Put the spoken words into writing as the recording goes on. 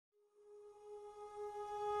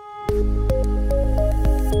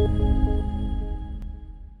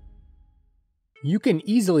You can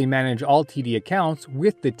easily manage all TD accounts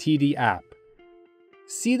with the TD app.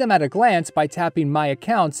 See them at a glance by tapping My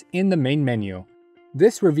Accounts in the main menu.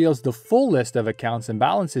 This reveals the full list of accounts and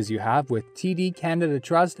balances you have with TD Canada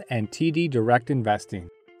Trust and TD Direct Investing.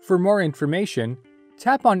 For more information,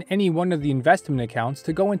 tap on any one of the investment accounts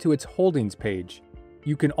to go into its Holdings page.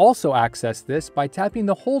 You can also access this by tapping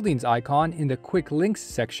the Holdings icon in the Quick Links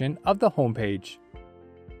section of the homepage.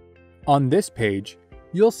 On this page,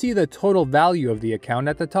 you'll see the total value of the account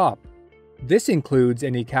at the top. This includes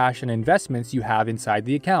any cash and investments you have inside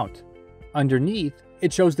the account. Underneath,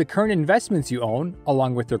 it shows the current investments you own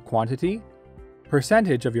along with their quantity,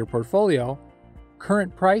 percentage of your portfolio,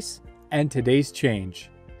 current price, and today's change.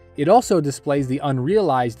 It also displays the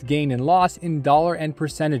unrealized gain and loss in dollar and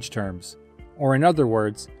percentage terms, or in other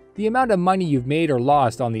words, the amount of money you've made or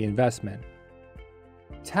lost on the investment.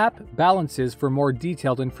 Tap Balances for more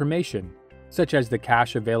detailed information, such as the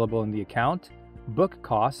cash available in the account, book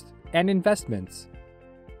cost, and investments.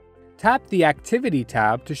 Tap the Activity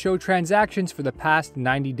tab to show transactions for the past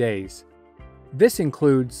 90 days. This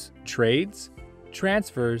includes trades,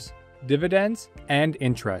 transfers, dividends, and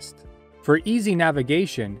interest. For easy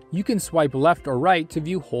navigation, you can swipe left or right to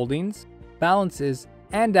view holdings, balances,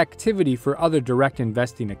 and activity for other direct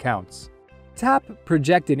investing accounts. Tap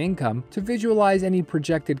Projected Income to visualize any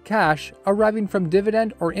projected cash arriving from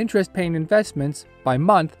dividend or interest-paying investments by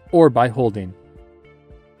month or by holding.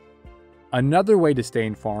 Another way to stay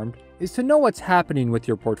informed is to know what's happening with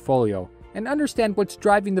your portfolio and understand what's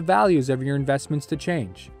driving the values of your investments to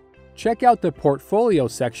change. Check out the Portfolio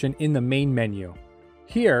section in the main menu.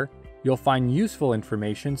 Here, you'll find useful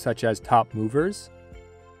information such as top movers,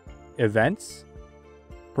 events,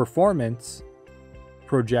 performance,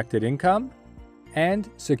 projected income, and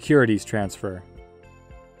securities transfer.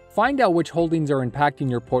 Find out which holdings are impacting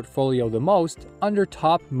your portfolio the most under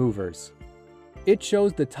Top Movers. It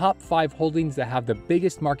shows the top 5 holdings that have the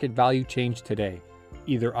biggest market value change today,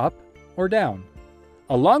 either up or down.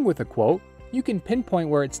 Along with a quote, you can pinpoint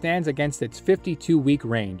where it stands against its 52-week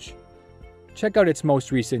range. Check out its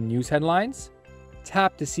most recent news headlines,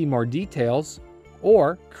 tap to see more details,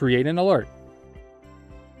 or create an alert.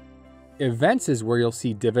 Events is where you'll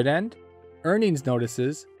see dividend, earnings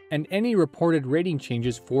notices, and any reported rating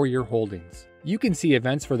changes for your holdings. You can see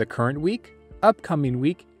events for the current week, upcoming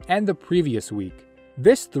week, and the previous week.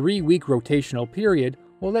 This 3-week rotational period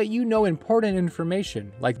will let you know important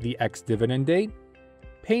information like the ex-dividend date,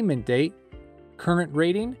 payment date, current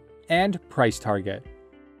rating, and price target.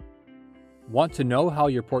 Want to know how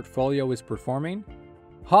your portfolio is performing?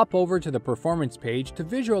 Hop over to the Performance page to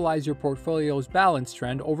visualize your portfolio's balance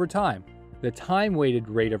trend over time. The time-weighted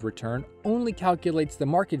rate of return only calculates the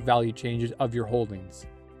market value changes of your holdings.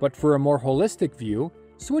 But for a more holistic view,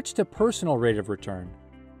 switch to Personal Rate of Return.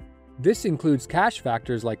 This includes cash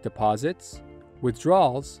factors like deposits,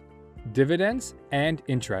 withdrawals, dividends, and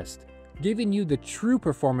interest, giving you the true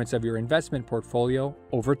performance of your investment portfolio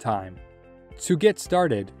over time. To get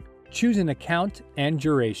started, choose an account and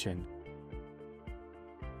duration.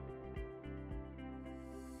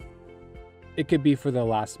 It could be for the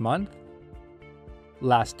last month,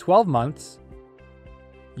 last 12 months,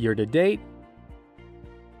 year to date,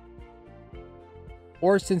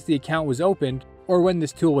 or since the account was opened, or when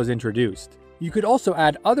this tool was introduced. You could also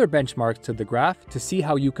add other benchmarks to the graph to see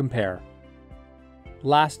how you compare.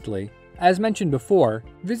 Lastly, as mentioned before,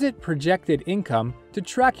 visit Projected Income to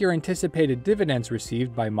track your anticipated dividends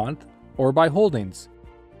received by month or by holdings.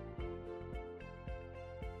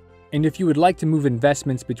 And if you would like to move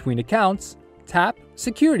investments between accounts, tap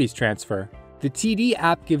Securities Transfer. The TD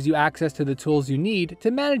app gives you access to the tools you need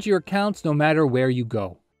to manage your accounts no matter where you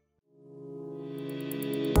go.